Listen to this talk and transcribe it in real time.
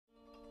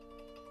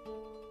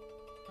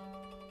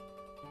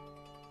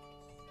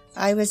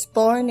I was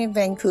born in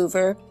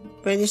Vancouver,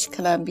 British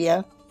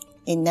Columbia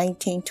in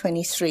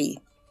 1923.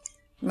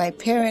 My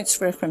parents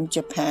were from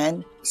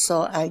Japan,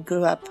 so I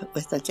grew up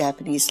with the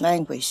Japanese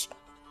language.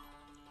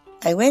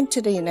 I went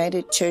to the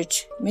United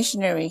Church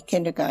Missionary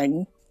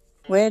Kindergarten,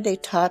 where they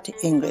taught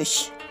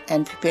English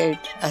and prepared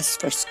us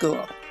for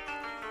school.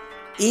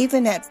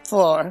 Even at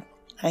 4,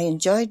 I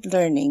enjoyed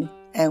learning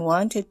and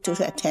wanted to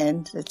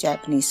attend the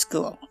Japanese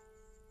school.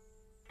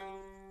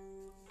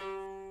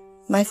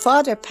 My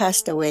father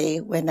passed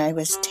away when I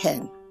was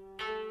 10.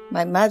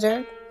 My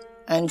mother,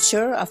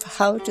 unsure of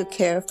how to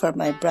care for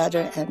my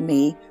brother and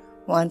me,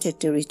 wanted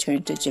to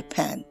return to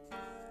Japan.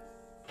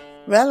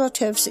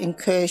 Relatives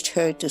encouraged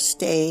her to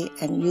stay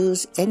and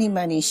use any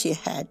money she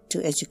had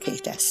to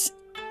educate us.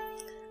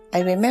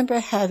 I remember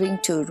having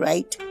to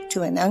write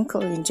to an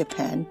uncle in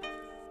Japan,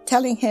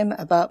 telling him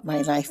about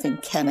my life in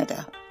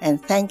Canada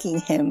and thanking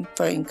him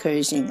for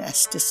encouraging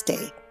us to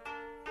stay.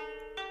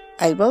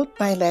 I wrote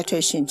my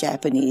letters in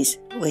Japanese,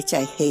 which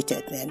I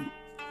hated then.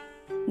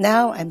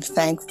 Now I'm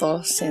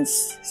thankful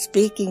since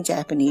speaking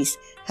Japanese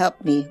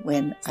helped me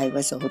when I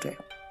was older.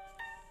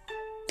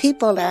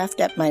 People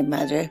laughed at my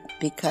mother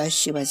because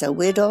she was a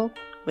widow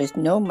with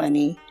no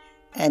money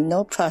and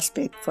no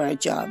prospect for a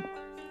job.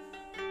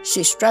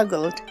 She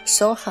struggled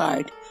so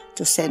hard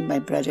to send my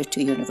brother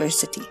to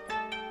university.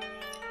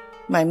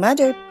 My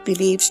mother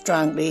believed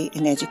strongly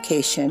in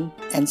education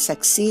and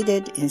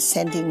succeeded in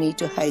sending me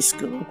to high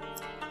school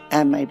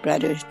and my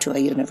brother to a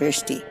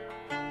university.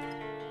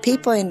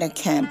 People in the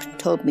camp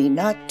told me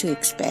not to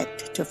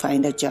expect to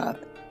find a job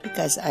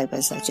because I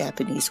was a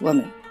Japanese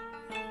woman.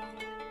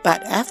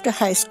 But after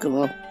high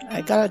school,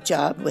 I got a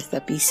job with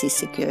the BC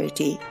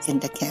Security in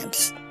the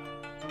camps.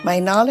 My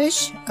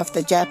knowledge of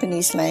the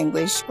Japanese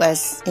language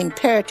was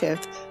imperative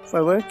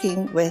for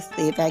working with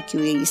the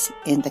evacuees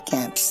in the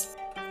camps.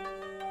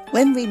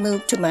 When we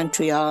moved to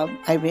Montreal,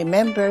 I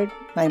remembered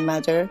my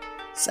mother's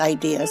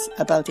ideas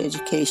about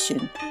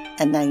education,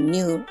 and I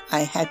knew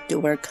I had to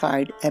work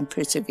hard and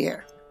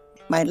persevere.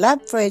 My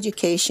love for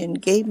education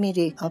gave me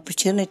the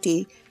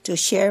opportunity to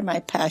share my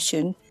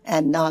passion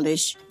and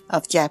knowledge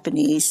of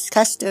Japanese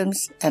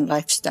customs and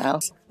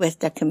lifestyles with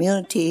the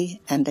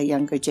community and the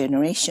younger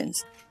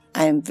generations.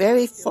 I am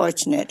very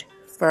fortunate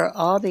for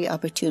all the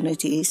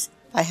opportunities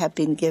I have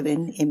been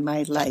given in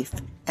my life,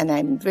 and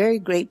I'm very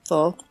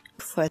grateful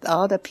for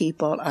all the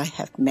people I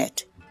have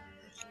met.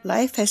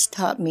 Life has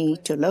taught me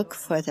to look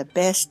for the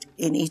best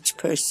in each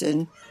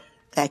person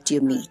that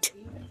you meet,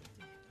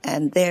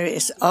 and there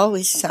is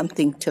always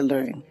something to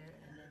learn.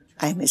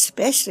 I'm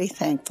especially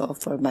thankful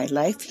for my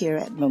life here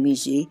at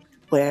Momiji,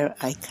 where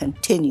I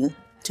continue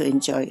to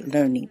enjoy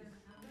learning.